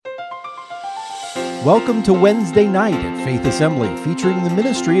Welcome to Wednesday night at Faith Assembly, featuring the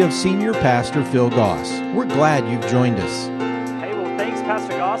ministry of Senior Pastor Phil Goss. We're glad you've joined us. Hey, well, thanks,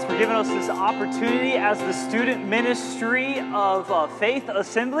 Pastor Goss, for giving us this opportunity as the student ministry of Faith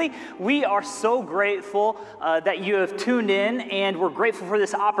Assembly. We are so grateful that you have tuned in, and we're grateful for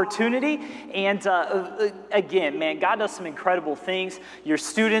this opportunity. And again, man, God does some incredible things. Your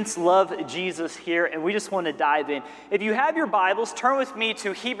students love Jesus here, and we just want to dive in. If you have your Bibles, turn with me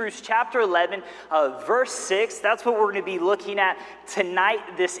to Hebrews chapter 11, verse 6. That's what we're going to be looking at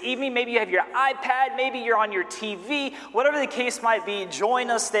tonight, this evening. Maybe you have your iPad, maybe you're on your TV, whatever the case might be, join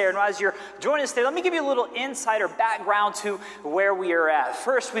us there. And as you're joining us there, let me give you a little insight or background to where we are at.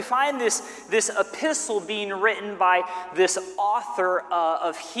 First, we find this epistle being written by this author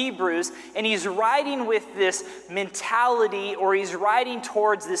of Hebrews, and he's writing with this mentality, or he's writing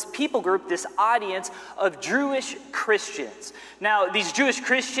towards this people group, this audience of Jewish Christians. Now, these Jewish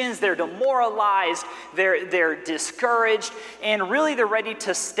Christians, they're demoralized, they're discouraged, and really they're ready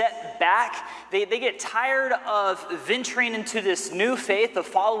to step back. They get tired of venturing into this new faith of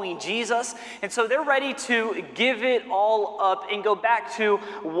following Jesus, and so they're ready to give it all up and go back to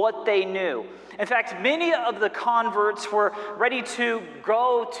what they knew. In fact, many of the converts were ready to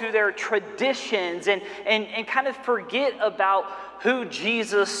go to their traditions and kind of forget about who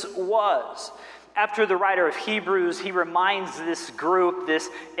Jesus was. After the writer of Hebrews, he reminds this group, this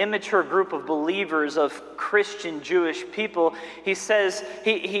immature group of believers, of Christian Jewish people, he says,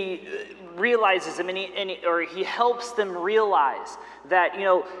 he realizes them, or he helps them realize that,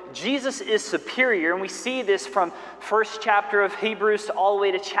 Jesus is superior. And we see this from first chapter of Hebrews to all the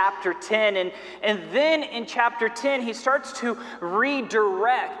way to chapter 10. And then in chapter 10, he starts to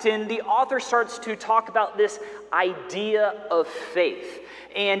redirect, and the author starts to talk about this idea of faith.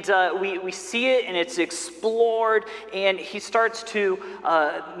 And we see it, and it's explored, and he starts to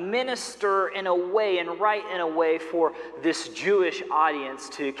minister in a way and write in a way for this Jewish audience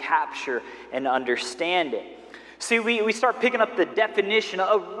to capture and understand it. See, we start picking up the definition,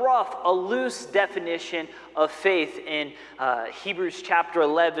 a loose definition of faith in Hebrews chapter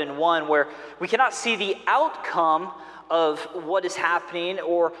 11, 1, where we cannot see the outcome of what is happening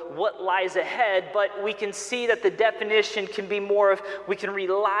or what lies ahead, but we can see that the definition can be more of, we can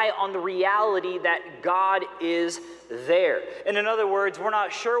rely on the reality that God is there. And in other words, we're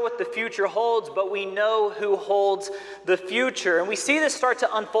not sure what the future holds, but we know who holds the future. And we see this start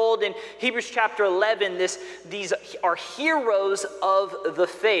to unfold in Hebrews chapter 11. These are heroes of the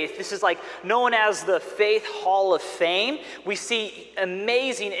faith. This is like known as the Faith Hall of Fame. We see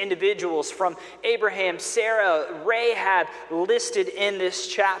amazing individuals from Abraham, Sarah, Rahab listed in this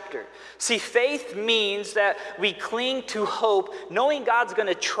chapter. See, faith means that we cling to hope, knowing God's going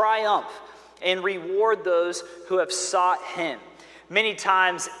to triumph and reward those who have sought him. Many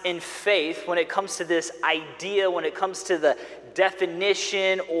times in faith, when it comes to this idea, when it comes to the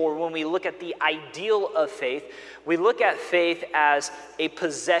definition, or when we look at the ideal of faith, we look at faith as a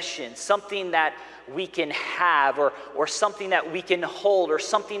possession, something that we can have, or something that we can hold, or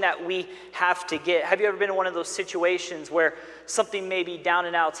something that we have to get. Have you ever been in one of those situations where something maybe down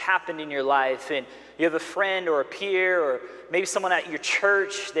and out's happened in your life, and you have a friend or a peer, or maybe someone at your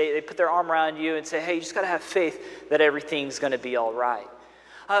church, they put their arm around you and say, hey, you just got to have faith that everything's going to be all right.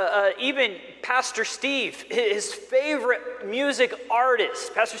 Even Pastor Steve, his favorite music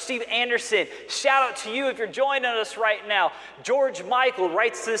artist, Pastor Steve Anderson, shout out to you if you're joining us right now. George Michael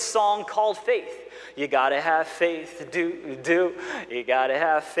writes this song called Faith. You gotta have faith, do. You gotta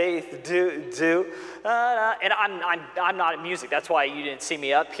have faith, do. And I'm not in music. That's why you didn't see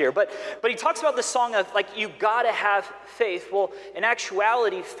me up here. But he talks about the song of, like, you gotta have faith. Well, in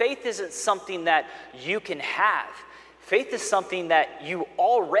actuality, faith isn't something that you can have. Faith is something that you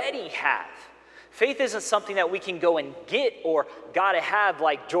already have. Faith isn't something that we can go and get or gotta have,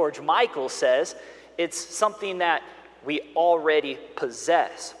 like George Michael says. It's something that we already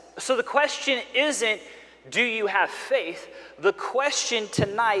possess. So the question isn't, do you have faith? The question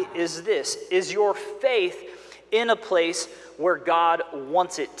tonight is this: is your faith in a place where God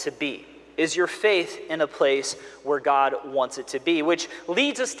wants it to be? Is your faith in a place where God wants it to be? Which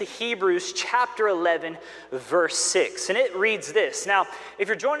leads us to Hebrews chapter 11, verse 6. And it reads this. Now, if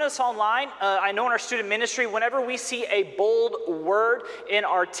you're joining us online, I know in our student ministry, whenever we see a bold word in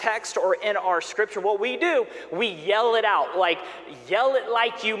our text or in our scripture, what we do, we yell it out. Yell it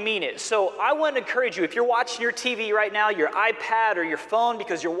like you mean it. So I want to encourage you, if you're watching your TV right now, your iPad or your phone,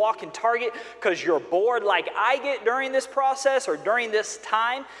 because you're walking Target, because you're bored like I get during this process or during this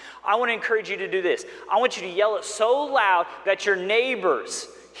time, I want to encourage you to do this. I want you to yell it so loud that your neighbors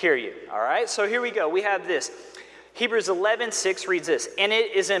hear you. All right? So here we go. We have this. Hebrews 11:6 reads this, and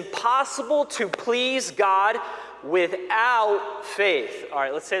it is impossible to please God without faith. All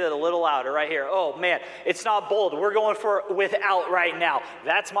right, let's say that a little louder right here. Oh man, it's not bold. We're going for without right now.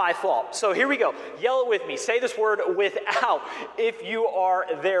 That's my fault. So here we go. Yell it with me. Say this word without if you are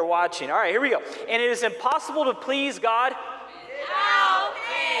there watching. All right, here we go. And it is impossible to please God without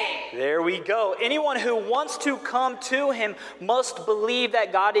faith. There we go. Anyone who wants to come to him must believe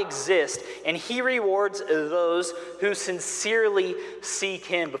that God exists, and he rewards those who sincerely seek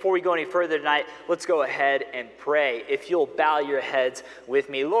him. Before we go any further tonight, let's go ahead and pray. If you'll bow your heads with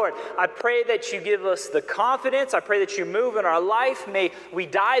me. Lord, I pray that you give us the confidence. I pray that you move in our life. May we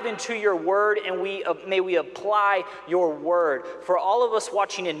dive into your word, and may we apply your word. For all of us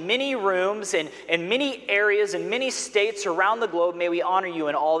watching in many rooms and in many areas and many states around the globe, may we honor you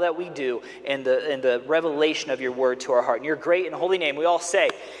in all that we do in the revelation of your word to our heart. In your great and holy name, we all say,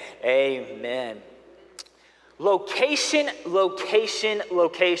 amen. Location, location,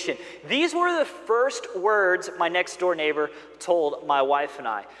 location. These were the first words my next door neighbor told my wife and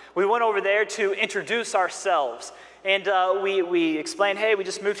I. We went over there to introduce ourselves. And we explained, hey, we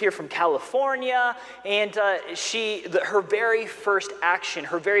just moved here from California. And her very first action,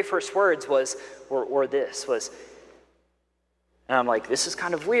 her very first words were this. And I'm like, this is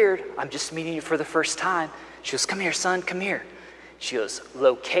kind of weird. I'm just meeting you for the first time. She goes, come here, son, come here. She goes,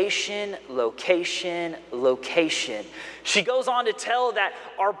 location, location, location. She goes on to tell that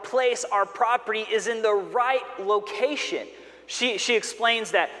our place, our property is in the right location. She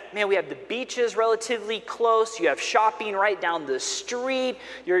explains that, man, we have the beaches relatively close. You have shopping right down the street.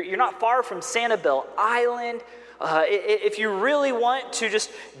 You're not far from Sanibel Island. If you really want to just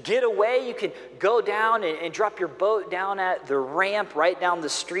get away, you can go down and drop your boat down at the ramp right down the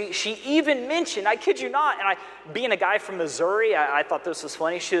street. She even mentioned, I kid you not, and being a guy from Missouri, I thought this was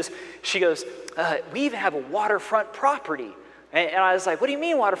funny. She goes, we even have a waterfront property. And I was like, what do you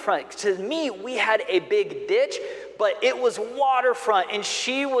mean waterfront? To me, we had a big ditch, but it was waterfront. And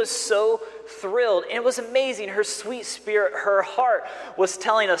she was so thrilled. And it was amazing. Her sweet spirit, her heart was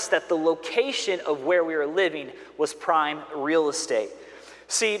telling us that the location of where we were living was prime real estate.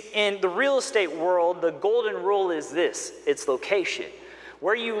 See, in the real estate world, the golden rule is this. It's location.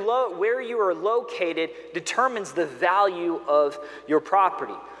 Where you are located determines the value of your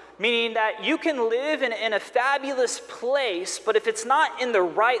property. Meaning that you can live in a fabulous place, but if it's not in the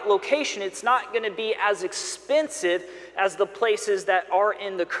right location, it's not going to be as expensive as the places that are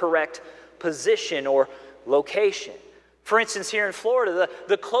in the correct position or location. For instance, here in Florida,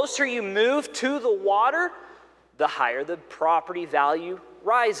 the closer you move to the water, the higher the property value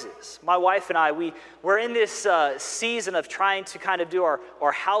rises. My wife and I, we're in this season of trying to kind of do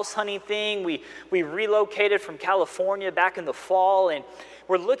our house hunting thing. We relocated from California back in the fall, and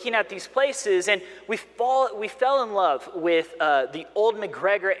we're looking at these places, and we fell in love with the old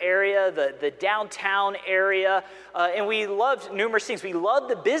McGregor area, the downtown area, and we loved numerous things. We loved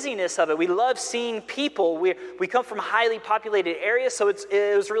the busyness of it. We loved seeing people. We come from highly populated areas, so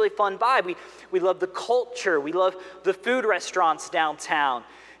it was a really fun vibe. We love the culture. We love the food restaurants downtown.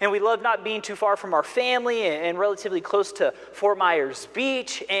 And we love not being too far from our family and relatively close to Fort Myers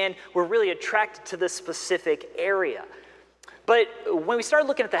Beach, and we're really attracted to this specific area. But when we started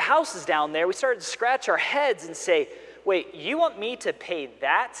looking at the houses down there, we started to scratch our heads and say, wait, you want me to pay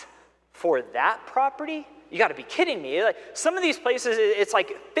that for that property? You got to be kidding me. Like, some of these places, it's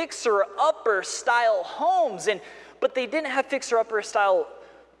like fixer-upper style homes, but they didn't have fixer-upper style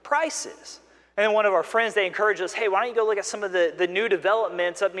prices. And then one of our friends, they encouraged us, hey, why don't you go look at some of the new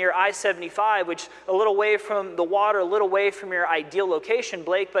developments up near I-75, which a little way from the water, a little way from your ideal location,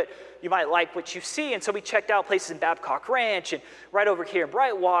 Blake, but you might like what you see. And so we checked out places in Babcock Ranch and right over here in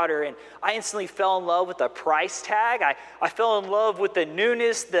Brightwater, and I instantly fell in love with the price tag. I fell in love with the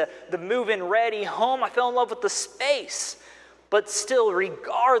newness, the move-in ready home. I fell in love with the space. But still,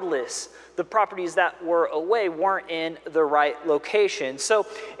 regardless, the properties that were away weren't in the right location. So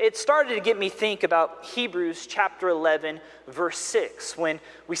it started to get me think about Hebrews chapter 11, verse 6, when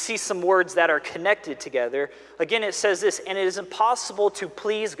we see some words that are connected together. Again, it says this, and it is impossible to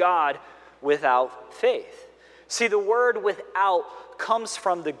please God without faith. See, the word without comes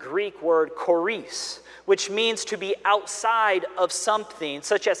from the Greek word choris, which means to be outside of something,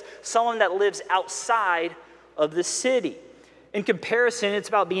 such as someone that lives outside of the city. In comparison, it's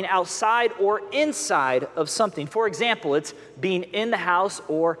about being outside or inside of something. For example, it's being in the house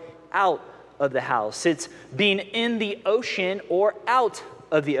or out of the house. It's being in the ocean or out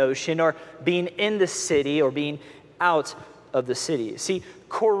of the ocean, or being in the city or being out of the city. See,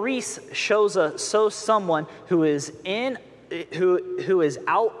 choris shows someone who is in, who is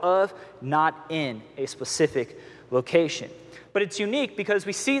out of, not in a specific location. But it's unique because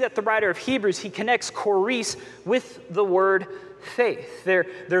we see that the writer of Hebrews, he connects choris with the word faith.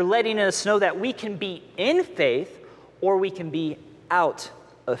 They're letting us know that we can be in faith or we can be out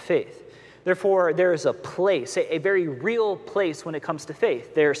of faith. Therefore, there is a place, a very real place when it comes to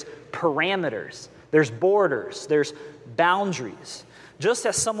faith. There's parameters, there's borders, there's boundaries. Just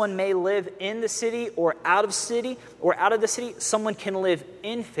as someone may live in the city or out of the city, someone can live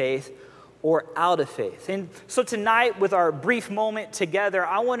in faith or out of faith. And so tonight, with our brief moment together,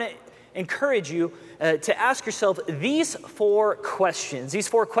 I want to encourage you to ask yourself these 4 questions. These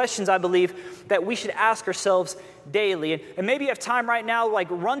 4 questions, I believe, that we should ask ourselves daily. And maybe you have time right now, like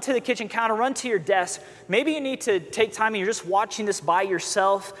run to the kitchen counter, run to your desk. Maybe you need to take time and you're just watching this by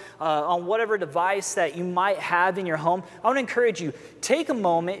yourself on whatever device that you might have in your home. I want to encourage you, take a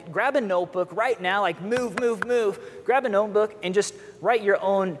moment, grab a notebook right now, like move. Grab a notebook and just write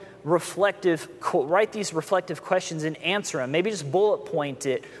these reflective questions and answer them. Maybe just bullet point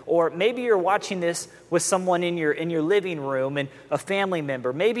it. Or maybe you're watching this with someone in your living room and a family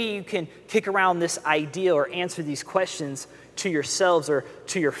member. Maybe you can kick around this idea or answer these questions to yourselves or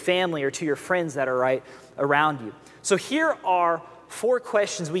to your family or to your friends that are right around you. So here are 4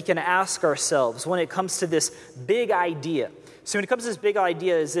 questions we can ask ourselves when it comes to this big idea. So when it comes to this big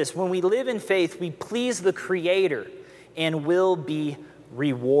idea is this: when we live in faith, we please the Creator and will be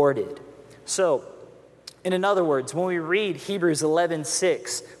rewarded. So, in other words, when we read Hebrews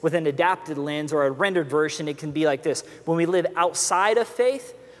 11:6 with an adapted lens or a rendered version, it can be like this: when we live outside of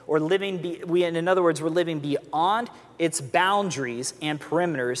faith, or we're living beyond its boundaries and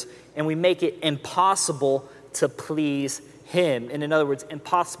perimeters, and we make it impossible to please Him. And in other words,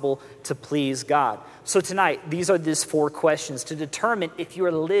 impossible to please God. So tonight, these are these 4 questions to determine if you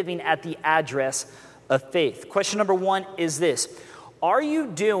are living at the address of faith. Question number 1 is this: are you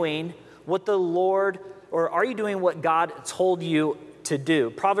doing what the Lord, or are you doing what God told you to do?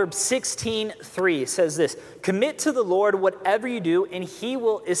 Proverbs 16:3 says this: commit to the Lord whatever you do, and He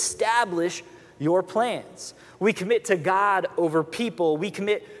will establish your plans. We commit to God over people. We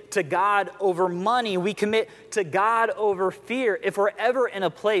commit to God over money. We commit to God over fear. If we're ever in a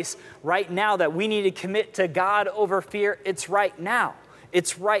place right now that we need to commit to God over fear, it's right now.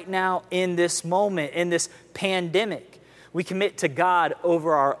 It's right now in this moment, in this pandemic. We commit to God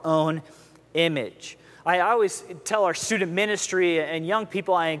over our own image. I always tell our student ministry and young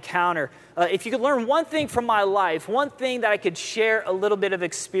people I encounter, if you could learn one thing from my life, one thing that I could share a little bit of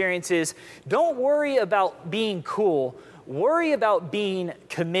experience is, don't worry about being cool, worry about being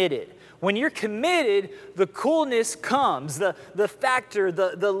committed. When you're committed, the coolness comes, the factor,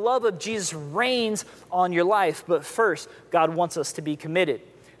 the love of Jesus reigns on your life. But first, God wants us to be committed.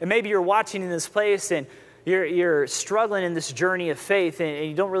 And maybe you're watching in this place and you're struggling in this journey of faith and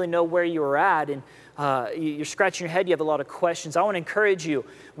you don't really know where you're at, and you're scratching your head, you have a lot of questions. I want to encourage you,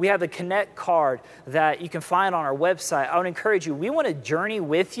 we have a Connect card that you can find on our website. I would encourage you, we want to journey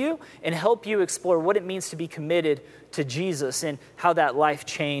with you and help you explore what it means to be committed to Jesus and how that life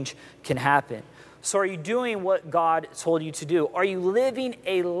change can happen. So are you doing what God told you to do? Are you living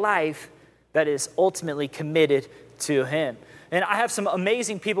a life that is ultimately committed to Him? And I have some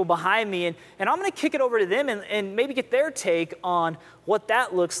amazing people behind me, and I'm going to kick it over to them and maybe get their take on what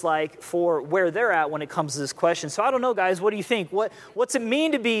that looks like for where they're at when it comes to this question. So I don't know, guys, what do you think? What's it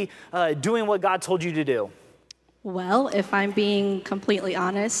mean to be doing what God told you to do? Well, if I'm being completely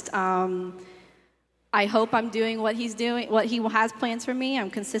honest, I hope I'm doing what He's doing, what He has plans for me. I'm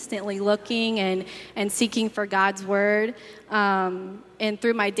consistently looking and seeking for God's word. And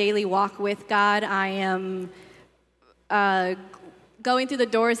through my daily walk with God, I am going through the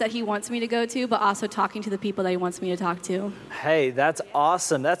doors that He wants me to go to, but also talking to the people that He wants me to talk to. Hey, that's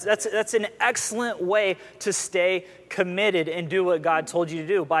awesome. That's an excellent way to stay committed and do what God told you to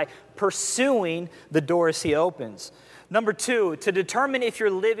do, by pursuing the doors He opens. Number 2, to determine if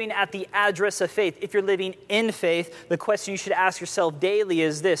you're living at the address of faith, if you're living in faith, the question you should ask yourself daily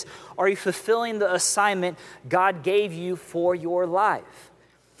is this: are you fulfilling the assignment God gave you for your life?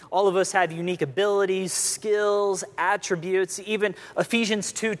 All of us have unique abilities, skills, attributes. Even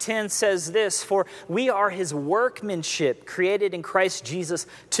Ephesians 2:10 says this: for we are His workmanship, created in Christ Jesus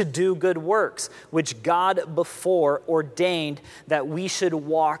to do good works, which God before ordained that we should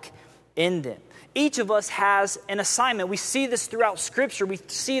walk in them. Each of us has an assignment. We see this throughout Scripture. We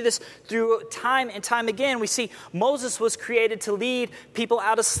see this through time and time again. We see Moses was created to lead people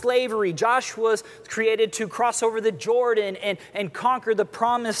out of slavery. Joshua was created to cross over the Jordan and conquer the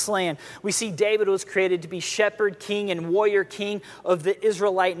promised land. We see David was created to be shepherd, king, and warrior king of the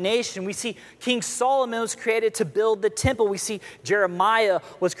Israelite nation. We see King Solomon was created to build the temple. We see Jeremiah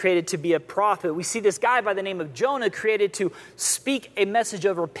was created to be a prophet. We see this guy by the name of Jonah created to speak a message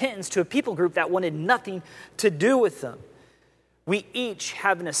of repentance to a people group that wanted nothing to do with them. We each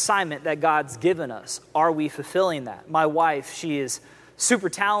have an assignment that God's given us. Are we fulfilling that? My wife, she is super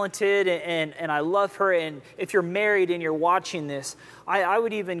talented and I love her. And if you're married and you're watching this, I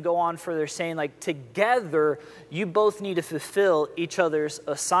would even go on further saying, like, together, you both need to fulfill each other's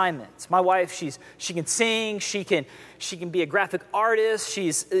assignments. My wife, she can sing, she can be a graphic artist,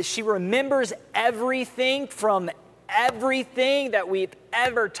 she remembers everything from everything that we've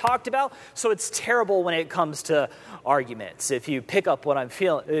ever talked about. So it's terrible when it comes to arguments, if you pick up what I'm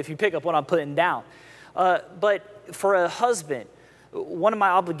putting down. But for a husband, one of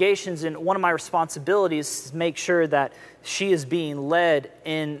my obligations and one of my responsibilities is to make sure that she is being led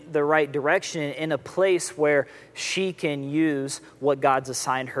in the right direction, in a place where she can use what God's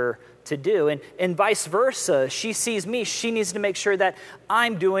assigned her to do. And vice versa, she sees me, she needs to make sure that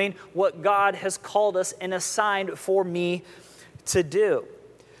I'm doing what God has called us and assigned for me to do.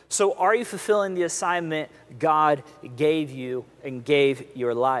 So are you fulfilling the assignment God gave you and gave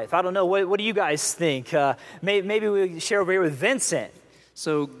your life? I don't know, what do you guys think? Maybe we share over here with Vincent.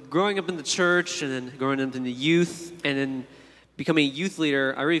 So growing up in the church and then growing up in the youth and then becoming a youth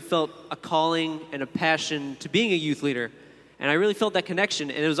leader, I really felt a calling and a passion to being a youth leader. And I really felt that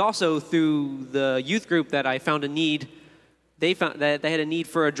connection. And it was also through the youth group that I found a need. They found that they had a need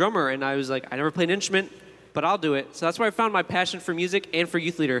for a drummer. And I was like, I never played an instrument, but I'll do it. So that's where I found my passion for music and for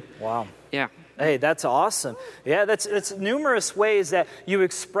youth leader. Wow. Yeah. Hey, that's awesome. Yeah, that's numerous ways that you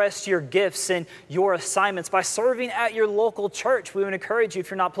express your gifts and your assignments by serving at your local church. We would encourage you, if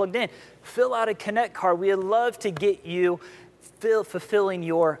you're not plugged in, fill out a Connect card. We'd love to get you fulfilling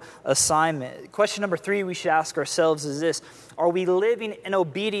your assignment. Question number 3 we should ask ourselves is this: are we living in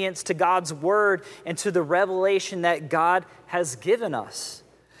obedience to God's word and to the revelation that God has given us?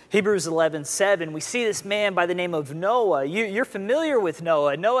 Hebrews 11:7, we see this man by the name of Noah. You're familiar with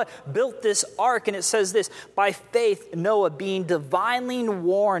Noah. Noah built this ark, and it says this: by faith, Noah, being divinely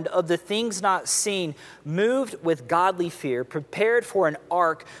warned of the things not seen, moved with godly fear, prepared for an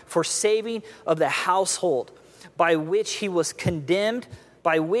ark for saving of the household, by which he condemned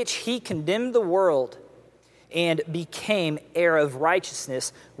the world and became heir of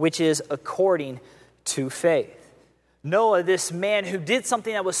righteousness, which is according to faith. Noah, this man who did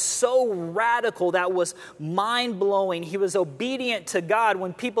something that was so radical, that was mind-blowing. He was obedient to God.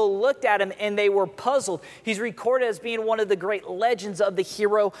 When people looked at him and they were puzzled, he's recorded as being one of the great legends of the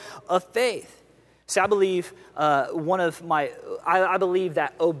hero of faith. So I believe I believe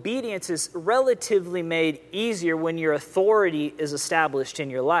that obedience is relatively made easier when your authority is established in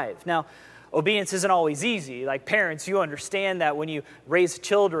your life. Now, obedience isn't always easy. Like parents, you understand that when you raise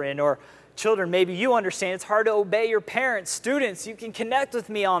children, or children, maybe you understand it's hard to obey your parents. Students, you can connect with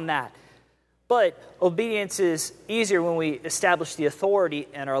me on that. But obedience is easier when we establish the authority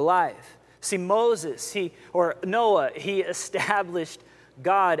in our life. See, Noah, he established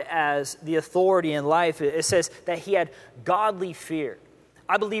God as the authority in life. It says that he had godly fear.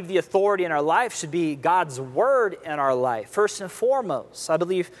 I believe the authority in our life should be God's word in our life, first and foremost. I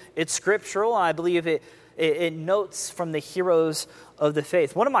believe it's scriptural, and I believe it notes from the heroes of the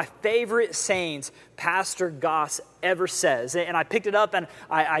faith. One of my favorite sayings Pastor Goss ever says, and I picked it up and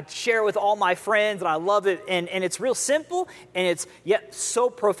I share it with all my friends, and I love it, and it's real simple, and it's yet so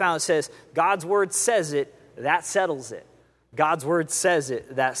profound. It says, God's word says it, that settles it. God's word says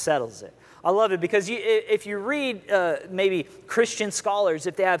it, that settles it. I love it because if you read maybe Christian scholars,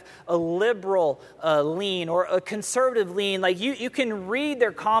 if they have a liberal lean or a conservative lean, like you can read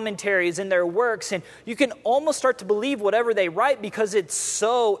their commentaries and their works, and you can almost start to believe whatever they write because it's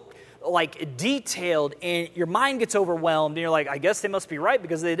so like detailed, and your mind gets overwhelmed, and you're like, I guess they must be right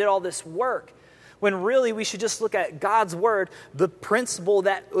because they did all this work. When really we should just look at God's word, the principle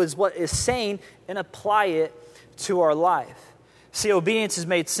that is what is saying, and apply it to our life. See, obedience is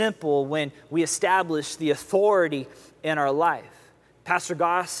made simple when we establish the authority in our life. Pastor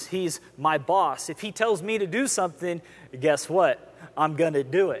Goss, he's my boss. If he tells me to do something, guess what? I'm going to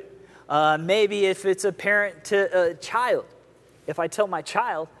do it. Maybe if it's a parent to a child, if I tell my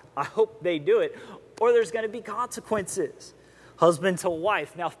child, I hope they do it, or there's going to be consequences. husband to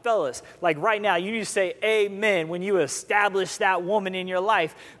wife. Now, fellas, like right now, you need to say amen when you establish that woman in your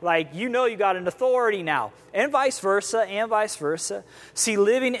life. Like, you know you got an authority now. And vice versa. See,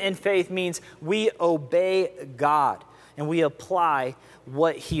 living in faith means we obey God and we apply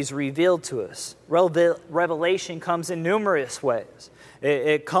what he's revealed to us. Revelation comes in numerous ways.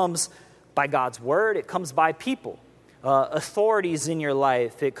 It comes by God's word. It comes by people, authorities in your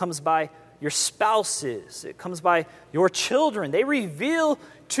life. It comes by your spouses. It comes by your children. They reveal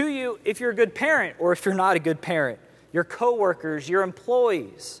to you if you're a good parent or if you're not a good parent. Your coworkers, your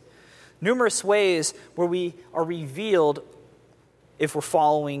employees. Numerous ways where we are revealed if we're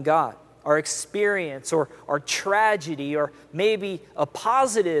following God. Our experience or our tragedy or maybe a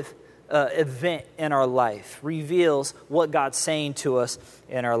positive event in our life reveals what God's saying to us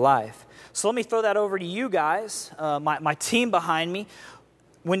in our life. So let me throw that over to you guys, my team behind me.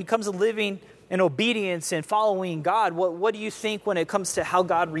 When it comes to living in obedience and following God, what do you think when it comes to how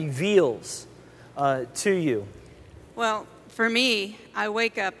God reveals to you? Well, for me, I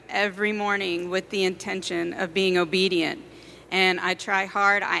wake up every morning with the intention of being obedient. And I try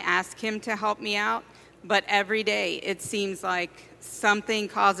hard. I ask him to help me out. But every day it seems like something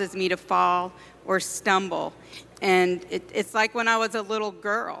causes me to fall or stumble. And it's like when I was a little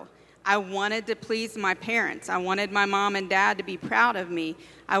girl. I wanted to please my parents. I wanted my mom and dad to be proud of me.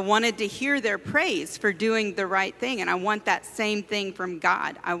 I wanted to hear their praise for doing the right thing. And I want that same thing from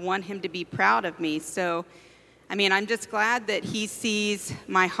God. I want him to be proud of me. So, I'm just glad that he sees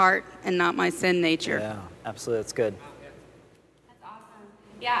my heart and not my sin nature. Yeah, absolutely. That's good.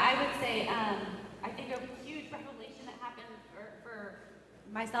 Yeah, I would say I think a huge revelation that happened for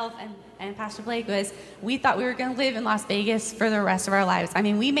myself and Pastor Blake was we thought we were going to live in Las Vegas for the rest of our lives.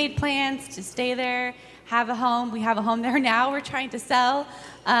 We made plans to stay there, have a home. We have a home there now. We're trying to sell.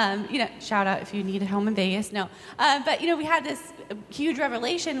 Shout out if you need a home in Vegas. No. But we had this huge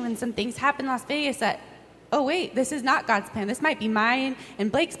revelation when some things happened in Las Vegas that, oh, wait, this is not God's plan. This might be mine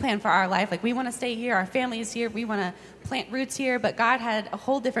and Blake's plan for our life. Like, we want to stay here. Our family is here. We want to plant roots here. But God had a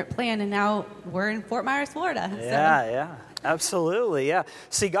whole different plan, and now we're in Fort Myers, Florida. Yeah, absolutely, yeah.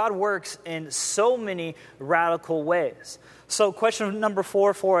 See, God works in so many radical ways. So question number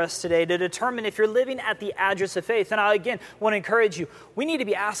 4 for us today, to determine if you're living at the address of faith. And I, again, want to encourage you, we need to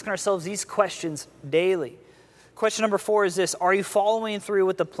be asking ourselves these questions daily. Question number 4 is this: are you following through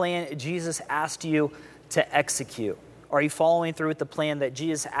with the plan Jesus asked you to execute? Are you following through with the plan that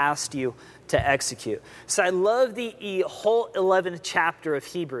Jesus asked you to execute? So I love the whole 11th chapter of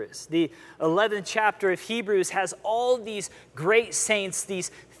Hebrews. The 11th chapter of Hebrews has all these great saints,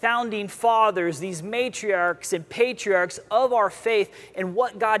 these founding fathers, these matriarchs and patriarchs of our faith and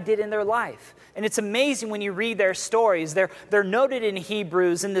what God did in their life. And it's amazing when you read their stories. They're noted in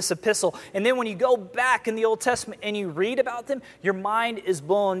Hebrews in this epistle. And then when you go back in the Old Testament and you read about them, your mind is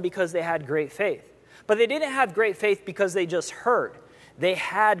blown because they had great faith. But they didn't have great faith because they just heard. They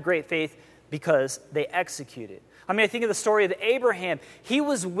had great faith because they executed. I think of the story of Abraham. He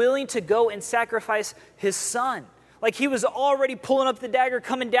was willing to go and sacrifice his son. Like, he was already pulling up the dagger,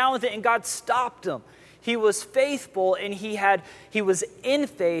 coming down with it, and God stopped him. He was faithful, and he was in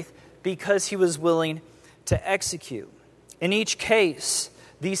faith because he was willing to execute. In each case,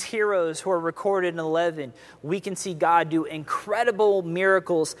 these heroes who are recorded in 11, we can see God do incredible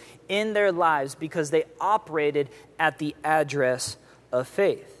miracles in their lives because they operated at the address of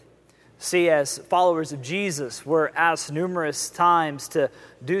faith. See, as followers of Jesus, we're asked numerous times to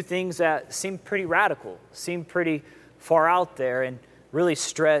do things that seem pretty radical, seem pretty far out there, and really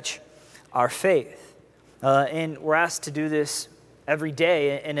stretch our faith. And we're asked to do this every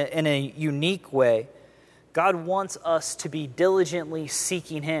day in a unique way. God wants us to be diligently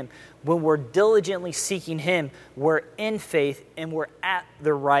seeking Him. When we're diligently seeking Him, we're in faith and we're at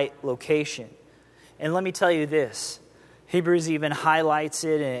the right location. And let me tell you this, Hebrews even highlights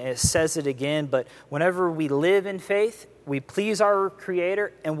it and it says it again, but whenever we live in faith, we please our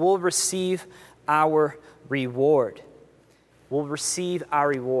Creator and we'll receive our reward. We'll receive our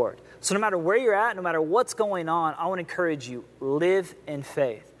reward. So no matter where you're at, no matter what's going on, I want to encourage you, live in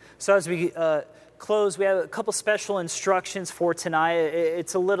faith. So as we close, we have a couple special instructions for tonight.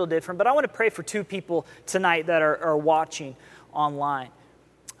 It's a little different, but I want to pray for 2 people tonight that are watching online.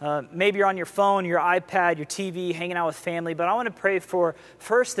 Maybe you're on your phone, your iPad, your TV, hanging out with family, but I want to pray for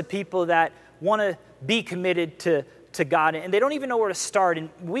first the people that want to be committed to God, and they don't even know where to start,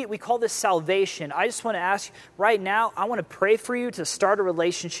 and we call this salvation. I just want to ask you, right now, I want to pray for you to start a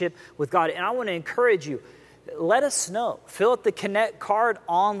relationship with God, and I want to encourage you, let us know. Fill out the Connect card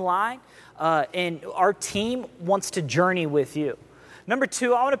online, and our team wants to journey with you. Number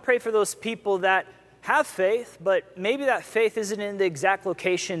 2, I want to pray for those people that have faith, but maybe that faith isn't in the exact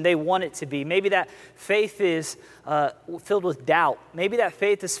location they want it to be. Maybe that faith is filled with doubt. Maybe that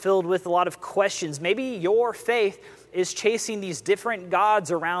faith is filled with a lot of questions. Maybe your faith is chasing these different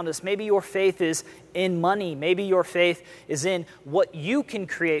gods around us. Maybe your faith is in money. Maybe your faith is in what you can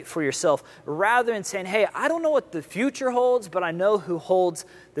create for yourself, rather than saying, hey, I don't know what the future holds, but I know who holds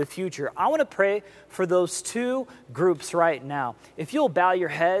the future. I want to pray for those two groups right now. If you'll bow your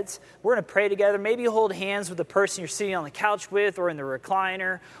heads, we're going to pray together. Maybe you hold hands with the person you're sitting on the couch with or in the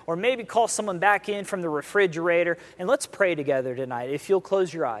recliner, or maybe call someone back in from the refrigerator, and let's pray together tonight. If you'll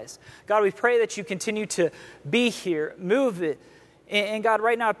close your eyes. God, we pray that you continue to be here, move it. And God,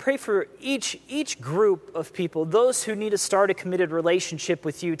 right now, I pray for each group of people, those who need to start a committed relationship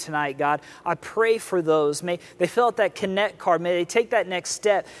with you tonight, God. I pray for those. May they fill out that connect card. May they take that next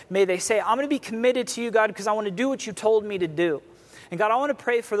step. May they say, I'm going to be committed to you, God, because I want to do what you told me to do. And God, I want to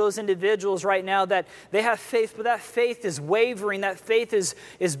pray for those individuals right now that they have faith, but that faith is wavering. That faith is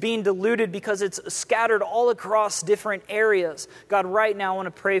being diluted because it's scattered all across different areas. God, right now I want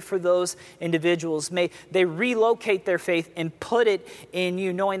to pray for those individuals. May they relocate their faith and put it in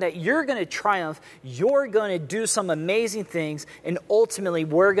you, knowing that you're going to triumph, you're going to do some amazing things, and ultimately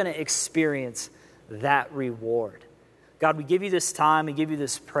we're going to experience that reward. God, we give you this time, we give you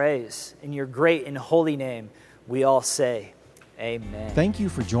this praise. In your great and holy name, we all say, amen. Thank you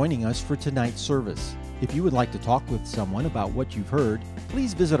for joining us for tonight's service. If you would like to talk with someone about what you've heard,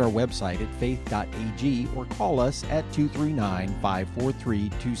 please visit our website at faith.ag or call us at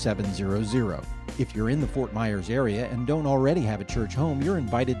 239-543-2700. If you're in the Fort Myers area and don't already have a church home, you're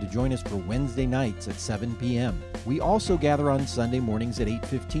invited to join us for Wednesday nights at 7 p.m. We also gather on Sunday mornings at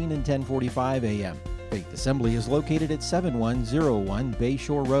 8:15 and 10:45 a.m. Faith Assembly is located at 7101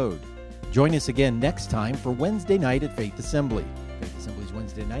 Bayshore Road. Join us again next time for Wednesday night at Faith Assembly. Faith Assembly's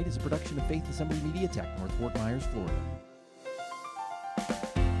Wednesday night is a production of Faith Assembly Media Tech, North Fort Myers, Florida.